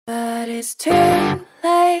It's too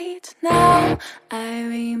late now. I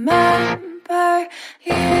remember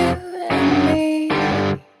you and me,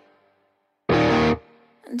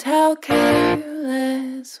 and how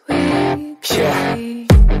careless we could be.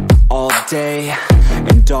 All day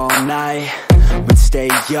and all night, we'd stay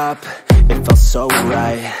up, it felt so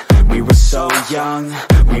right. We were so young,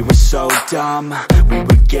 we were so dumb. We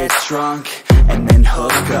would get drunk and then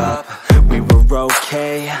hook up. We were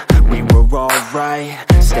okay, we were alright,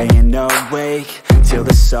 staying awake till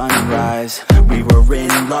the sunrise. We were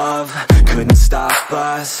in love, couldn't stop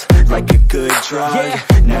us, like a good drug,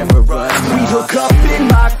 never enough. We hook up in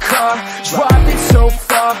my car, driving so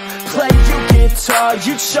far, play your guitar,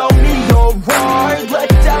 you'd show me your art, let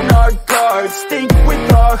down our guards, think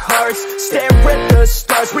with our hearts, stare at the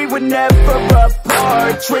stars. We were never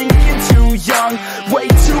apart, drinking too young, way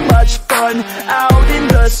too much fun, out in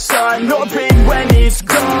the sun, orbit when it's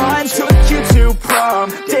gone. Took you to prom,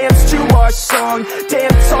 dance to our song,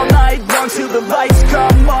 dance all night long till the lights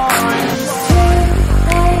come on.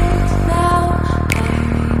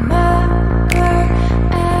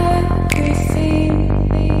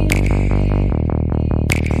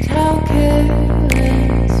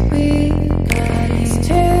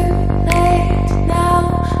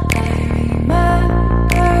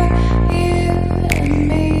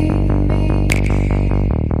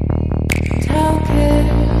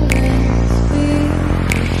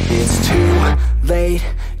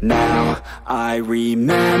 Now I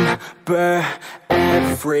remember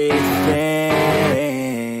everything,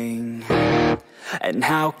 and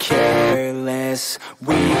how careless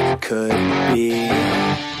we could be,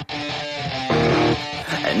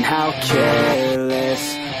 and how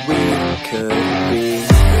careless we could be,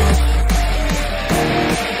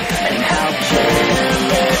 and how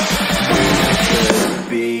careless we could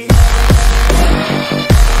be.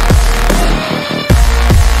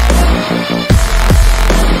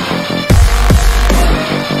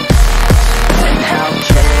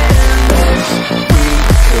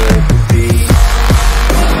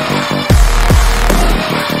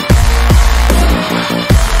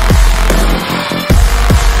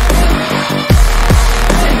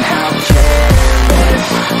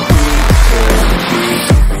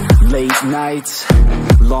 Nights,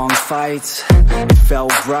 long fights, it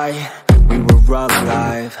felt right, we were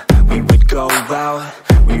alive. We would go out,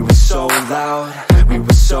 we were so loud, we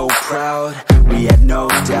were so proud, we had no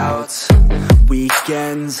doubts.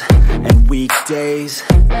 Weekends and weekdays,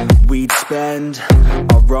 we'd spend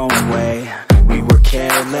our own way. We were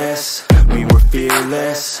careless, we were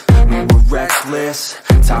fearless, we were reckless,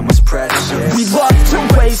 time was precious. We loved to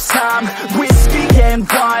waste time, whiskey and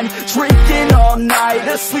wine, drinking all night,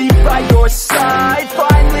 asleep by your side.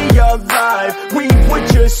 Finally alive, we would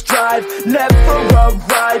just drive, never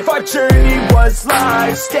arrive. Our journey was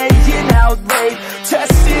live, staying out late,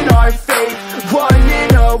 testing our fate,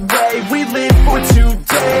 running away. We live for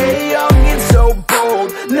today, young and so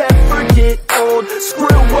bold, never get old.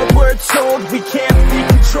 Screw what we're told, we can't be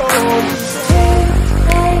controlled.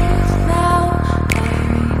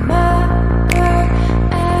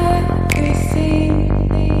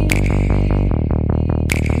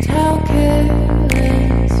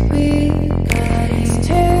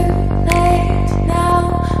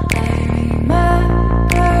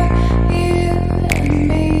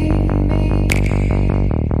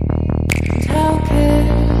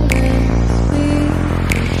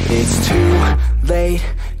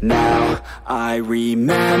 Now I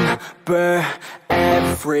remember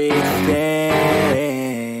everything,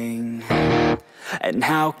 and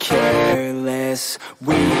how careless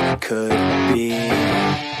we could be,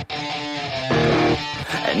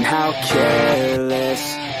 and how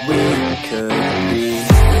careless we could be.